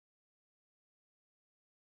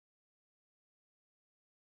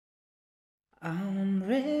I'm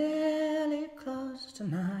really close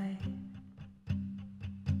tonight,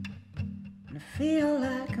 and I feel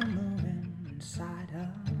like I'm moving inside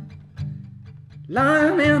her,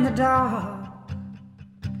 lying in the dark,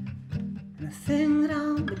 and I think that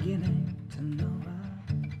I'm beginning to know her.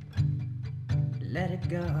 Let it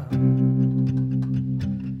go.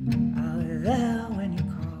 I'll be there when you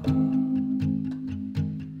call,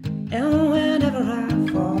 and whenever I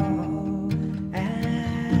fall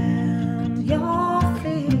and your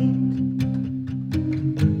feet,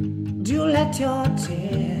 do let your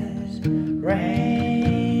tears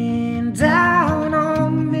rain down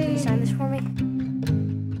on me. Sign this for me.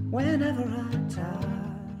 Whenever I touch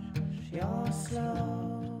your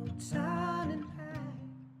slow turning pain.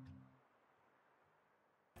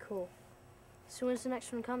 Cool. So when's the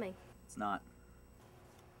next one coming? It's not.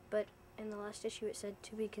 But in the last issue it said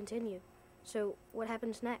to be continued. So what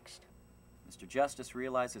happens next? Mr. Justice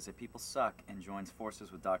realizes that people suck and joins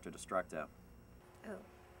forces with Dr. Destructo. Oh.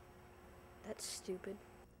 That's stupid.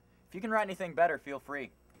 If you can write anything better, feel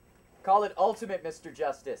free. Call it Ultimate, Mr.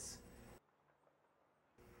 Justice.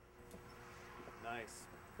 Nice.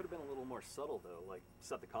 Could have been a little more subtle, though, like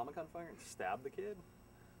set the comic on fire and stab the kid.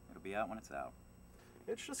 It'll be out when it's out.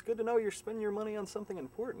 It's just good to know you're spending your money on something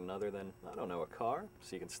important other than, I don't know, a car,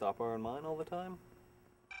 so you can stop borrowing mine all the time.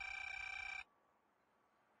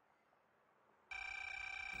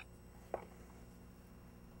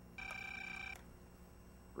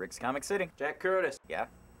 Rick's Comic City. Jack Curtis. Yeah?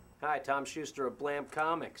 Hi, Tom Schuster of Blam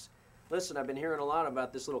Comics. Listen, I've been hearing a lot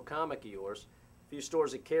about this little comic of yours. A few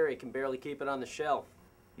stores that carry it can barely keep it on the shelf.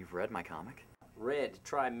 You've read my comic? Read,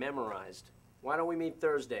 try memorized. Why don't we meet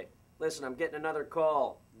Thursday? Listen, I'm getting another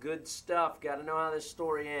call. Good stuff. Gotta know how this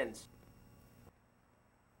story ends.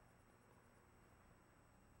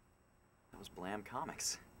 That was Blam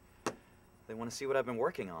Comics. They want to see what I've been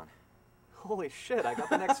working on. Holy shit, I got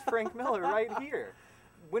the next Frank Miller right here.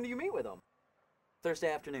 When do you meet with him?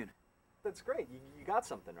 Thursday afternoon. That's great. You got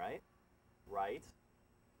something, right? Right?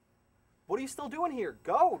 What are you still doing here?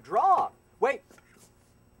 Go, draw! Wait!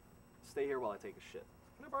 Stay here while I take a shit.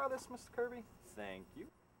 Can I borrow this, Mr. Kirby? Thank you.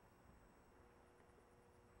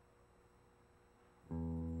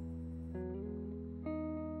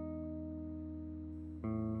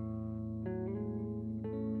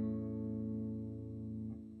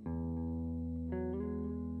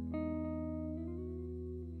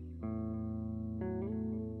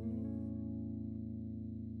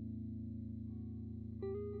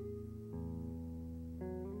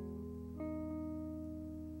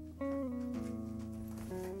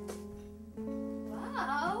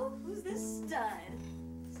 Wow, who's this stud?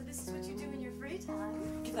 So this is what you do in your free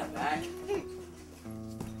time? Get that back.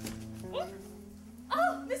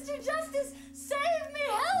 Oh, Mr. Justice, save me,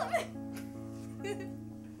 help me!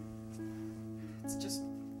 It's just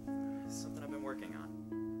something I've been working on.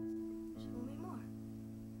 Show me more.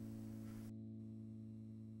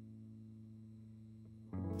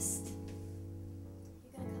 Psst.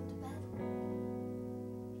 You gonna come to bed?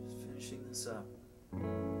 Just finishing this up.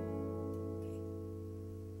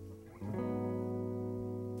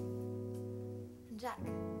 And Jack,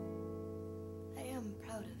 I am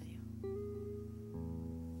proud of you.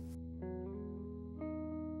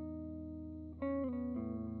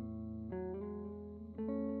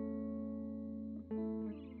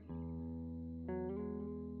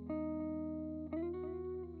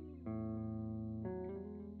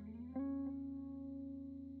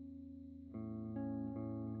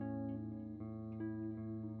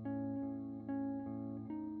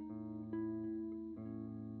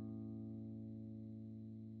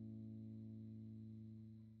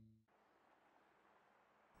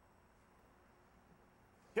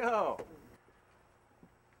 Yo!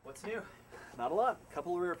 What's new? Not a lot.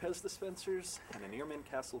 Couple of rare Pez dispensers and an Earman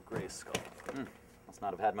Castle Grayskull. Must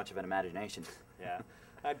not have had much of an imagination. Yeah.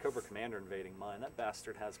 I had Cobra Commander invading mine. That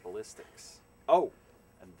bastard has ballistics. Oh!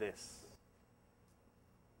 And this.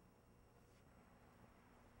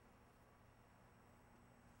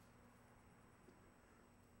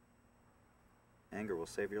 Anger will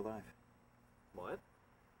save your life. What?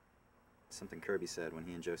 Something Kirby said when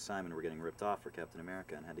he and Joe Simon were getting ripped off for Captain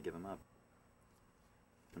America and had to give him up.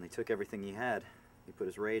 When they took everything he had, he put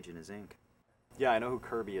his rage in his ink. Yeah, I know who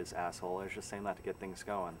Kirby is, asshole. I was just saying that to get things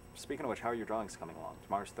going. Speaking of which, how are your drawings coming along?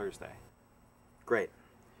 Tomorrow's Thursday. Great.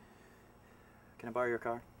 Can I borrow your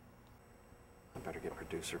car? I better get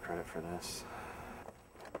producer credit for this.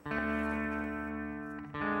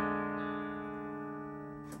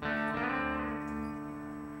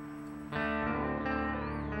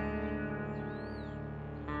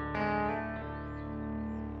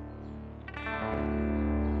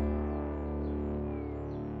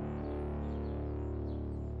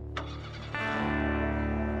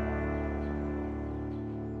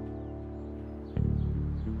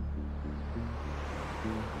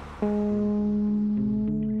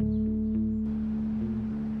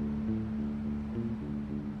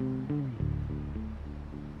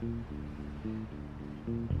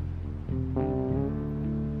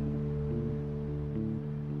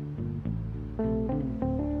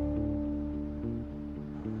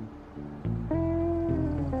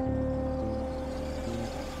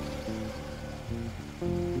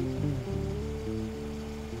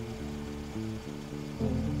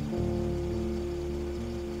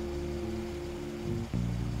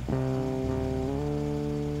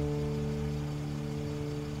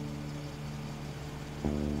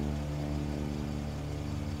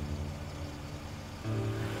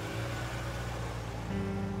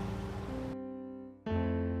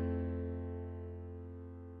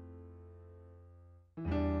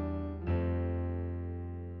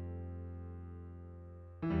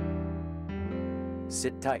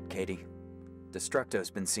 Sit tight, Katie. Destructo's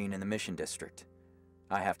been seen in the Mission District.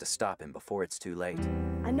 I have to stop him before it's too late.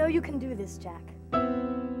 I know you can do this, Jack.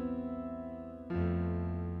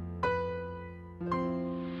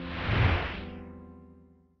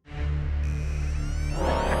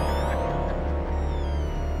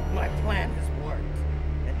 My plan has worked.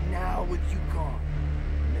 And now with you gone,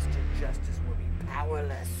 Mr. Justice will be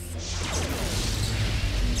powerless.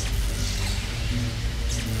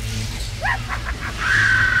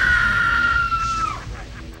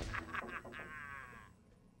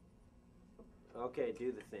 Okay,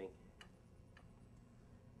 do the thing.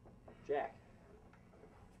 Jack,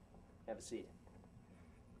 have a seat.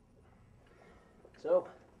 So,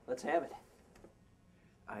 let's have it.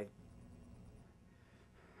 I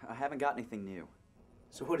haven't got anything new.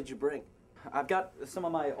 So what did you bring? I've got some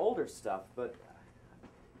of my older stuff, but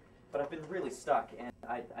I've been really stuck, and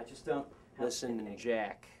I just don't have Listen, anything.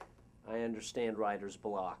 Jack, I understand writer's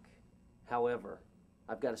block. However,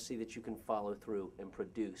 I've got to see that you can follow through and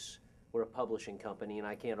produce. We're a publishing company, and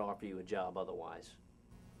I can't offer you a job otherwise.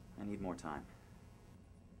 I need more time.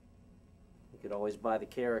 You could always buy the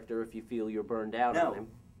character if you feel you're burned out No. on him.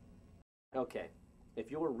 Okay,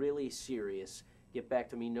 if you're really serious, get back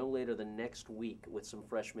to me no later than next week with some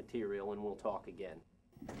fresh material, and we'll talk again.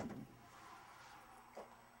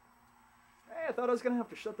 Hey, I thought I was gonna have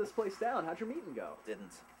to shut this place down. How'd your meeting go?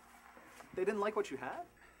 Didn't. They didn't like what you had?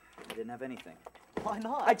 I didn't have anything. Why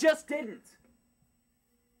not? I just didn't!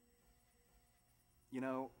 You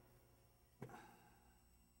know, I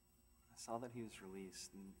saw that he was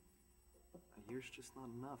released, and a year's just not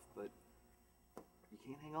enough, but you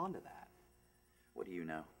can't hang on to that. What do you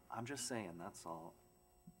know? I'm just saying, that's all.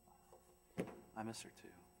 I miss her too.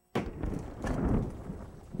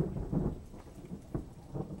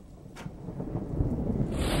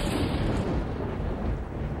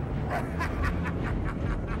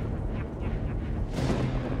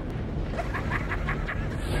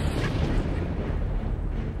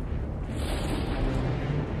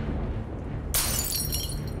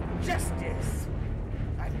 Justice!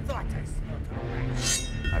 I thought I smelled a rat.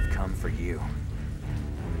 I've come for you.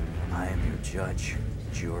 I am your judge,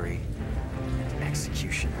 jury, and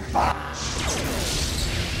executioner.